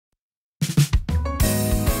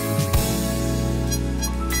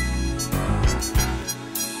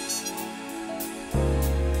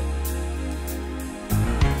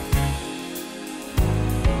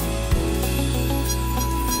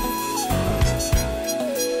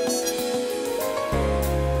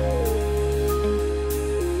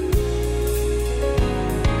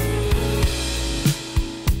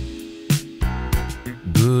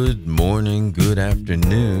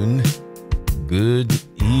afternoon, good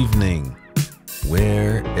evening,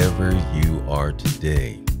 wherever you are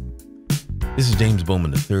today. This is James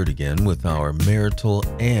Bowman III again with our marital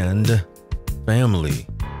and family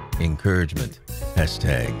encouragement.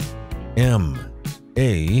 Hashtag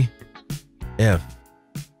MAFE.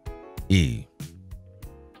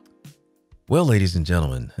 Well, ladies and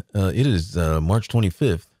gentlemen, it is March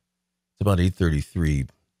 25th. It's about 8:33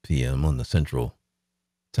 p.m. on the Central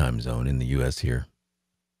Time Zone in the U.S. here.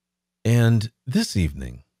 And this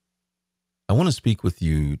evening, I want to speak with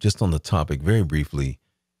you just on the topic very briefly.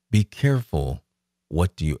 Be careful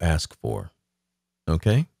what do you ask for,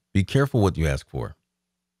 okay? Be careful what you ask for.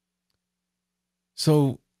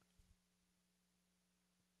 So,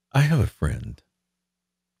 I have a friend,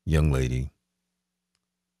 young lady,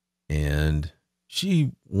 and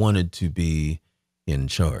she wanted to be in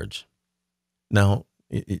charge. Now,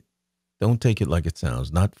 don't take it like it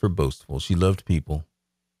sounds, not for boastful. She loved people.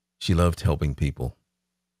 She loved helping people.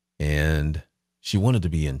 And she wanted to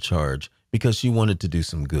be in charge because she wanted to do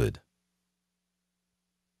some good.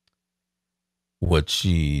 What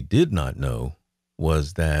she did not know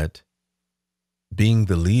was that being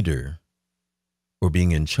the leader or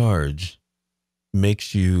being in charge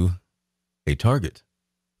makes you a target.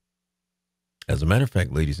 As a matter of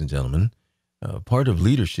fact, ladies and gentlemen, part of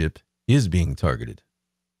leadership is being targeted.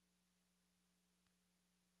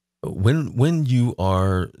 When you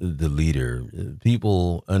are the leader,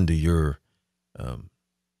 people under your kind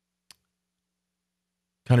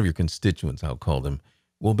of your constituents, I'll call them,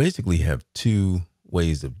 will basically have two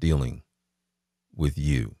ways of dealing with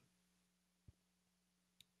you.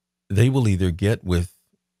 They will either get with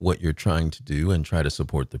what you're trying to do and try to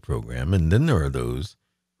support the program, and then there are those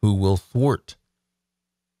who will thwart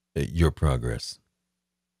your progress.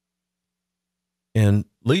 And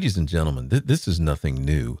ladies and gentlemen, this is nothing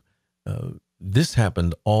new. This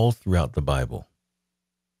happened all throughout the Bible.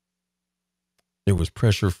 There was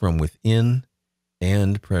pressure from within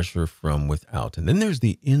and pressure from without. And then there's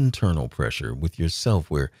the internal pressure with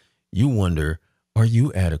yourself where you wonder, are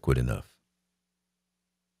you adequate enough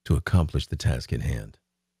to accomplish the task at hand?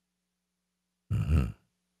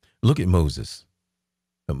 Look at Moses.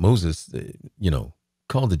 Moses,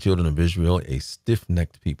 called the children of Israel a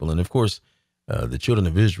stiff-necked people. And of course, the children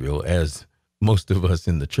of Israel, as most of us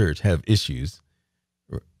in the church, have issues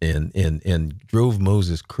and drove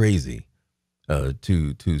Moses crazy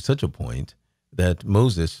to such a point that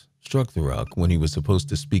Moses struck the rock when he was supposed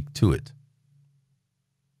to speak to it.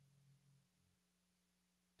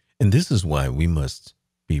 And this is why we must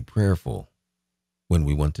be prayerful when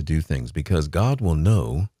we want to do things, because God will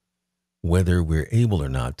know whether we're able or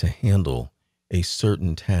not to handle a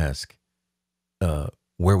certain task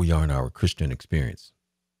where we are in our Christian experience.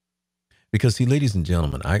 Because see, ladies and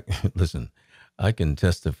gentlemen, I can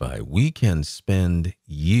testify, we can spend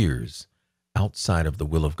years outside of the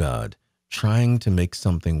will of God trying to make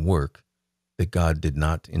something work that God did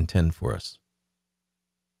not intend for us.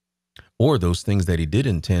 Or those things that he did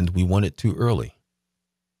intend, we want it too early.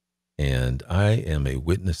 And I am a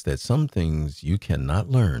witness that some things you cannot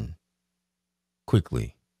learn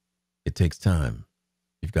quickly. It takes time.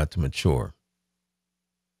 You've got to mature.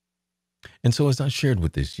 And so as I shared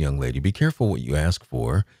with this young lady, be careful what you ask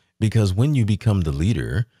for, because when you become the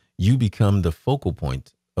leader, you become the focal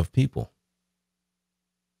point of people.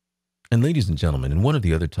 And ladies and gentlemen, in one of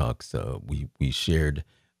the other talks, we shared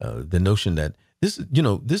the notion that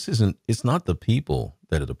it's not the people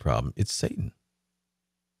that are the problem, it's Satan.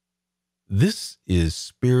 This is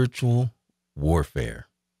spiritual warfare.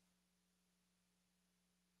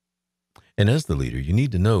 And as the leader, you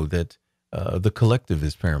need to know that the collective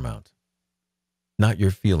is paramount, not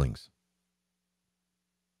your feelings.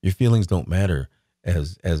 Your feelings don't matter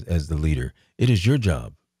as the leader. It is your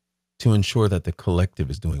job to ensure that the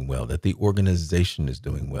collective is doing well, that the organization is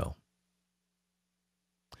doing well.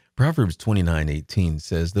 Proverbs 29:18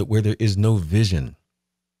 says that where there is no vision,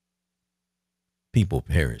 people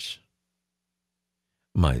perish.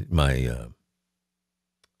 My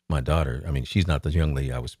daughter, she's not the young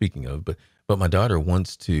lady I was speaking of, but my daughter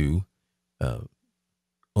wants to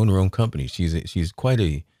own her own company. She's quite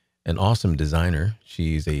an awesome designer.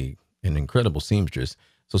 She's an incredible seamstress.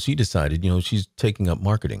 So she decided, she's taking up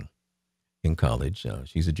marketing in college.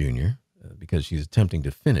 She's a junior because she's attempting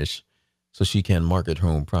to finish so she can market her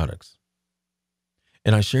own products.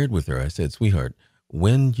 And I shared with her, I said, sweetheart,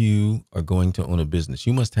 when you are going to own a business,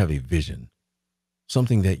 you must have a vision,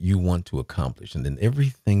 something that you want to accomplish. And then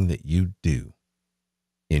everything that you do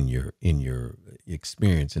in your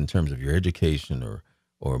experience in terms of your education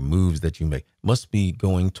or moves that you make must be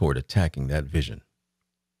going toward attacking that vision.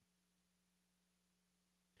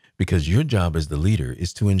 because your job as the leader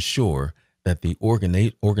is to ensure that the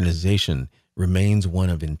organization remains one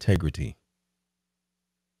of integrity.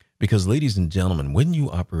 Because, ladies and gentlemen, when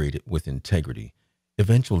you operate it with integrity,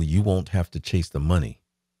 eventually you won't have to chase the money.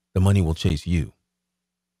 The money will chase you.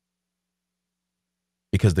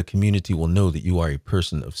 Because the community will know that you are a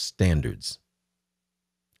person of standards.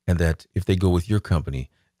 And that if they go with your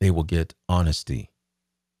company, they will get honesty.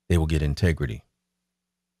 They will get integrity.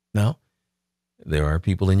 Now, there are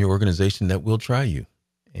people in your organization that will try you,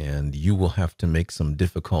 and you will have to make some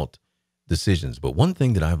difficult decisions. But one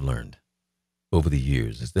thing that I've learned over the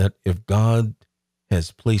years is that if God has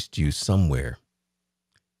placed you somewhere,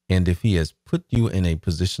 and if he has put you in a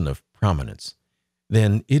position of prominence,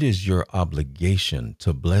 then it is your obligation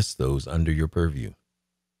to bless those under your purview.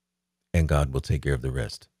 And God will take care of the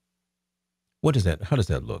rest. What is that? How does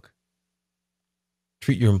that look?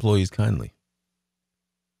 Treat your employees kindly.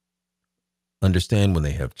 Understand when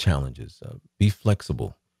they have challenges. Be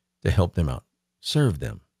flexible to help them out. Serve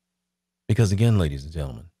them. Because again, ladies and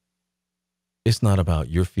gentlemen, it's not about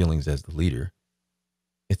your feelings as the leader.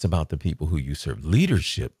 It's about the people who you serve.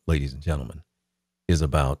 Leadership, ladies and gentlemen, is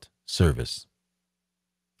about service.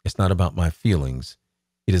 It's not about my feelings.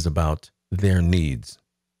 It is about their needs.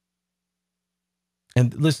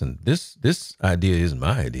 And listen, this idea isn't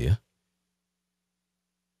my idea.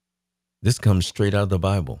 This comes straight out of the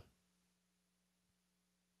Bible.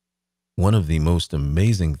 One of the most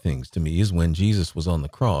amazing things to me is when Jesus was on the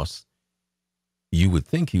cross, you would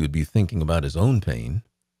think he would be thinking about his own pain,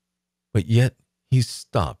 but yet he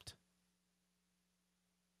stopped.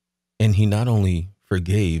 And he not only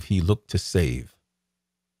forgave, he looked to save.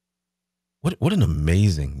 What an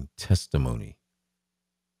amazing testimony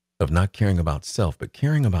of not caring about self, but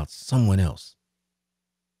caring about someone else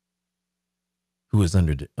who is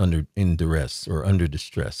in duress or under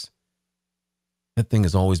distress. That thing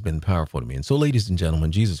has always been powerful to me. And so, ladies and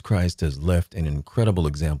gentlemen, Jesus Christ has left an incredible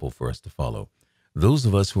example for us to follow. Those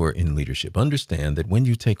of us who are in leadership understand that when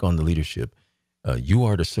you take on the leadership, you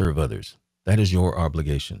are to serve others. That is your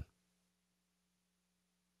obligation.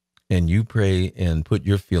 And you pray and put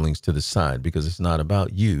your feelings to the side because it's not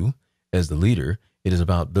about you as the leader. It is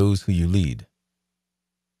about those who you lead.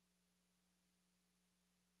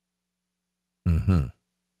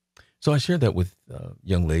 So I shared that with a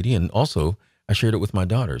young lady, and also I shared it with my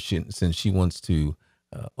daughter since she wants to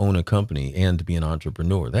own a company and be an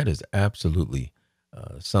entrepreneur. That is absolutely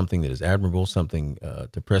something that is admirable, something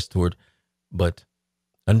to press toward. But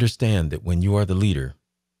understand that when you are the leader,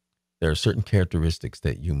 there are certain characteristics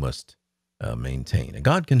that you must maintain. And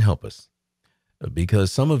God can help us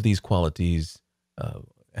because some of these qualities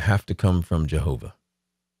have to come from Jehovah.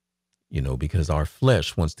 You know, because our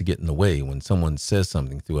flesh wants to get in the way when someone says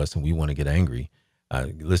something to us and we want to get angry.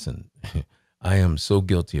 Listen, I am so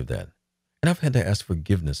guilty of that. And I've had to ask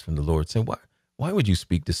forgiveness from the Lord. Say, why would you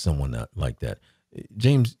speak to someone like that?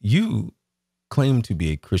 James, you claim to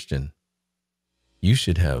be a Christian. You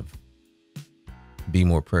should be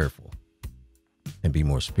more prayerful and be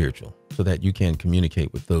more spiritual so that you can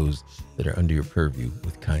communicate with those that are under your purview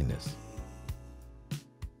with kindness.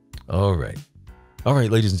 All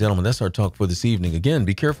right, ladies and gentlemen, that's our talk for this evening. Again,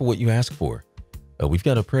 be careful what you ask for. We've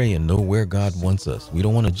got to pray and know where God wants us. We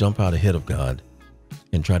don't want to jump out ahead of God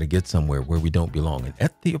and try to get somewhere where we don't belong. And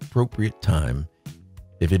at the appropriate time,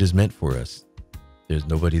 if it is meant for us, there's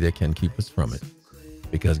nobody that can keep us from it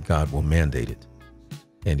because God will mandate it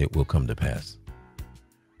and it will come to pass.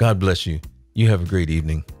 God bless you. You have a great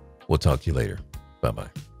evening. We'll talk to you later.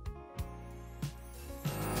 Bye-bye.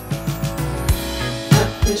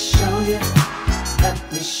 Let me show you that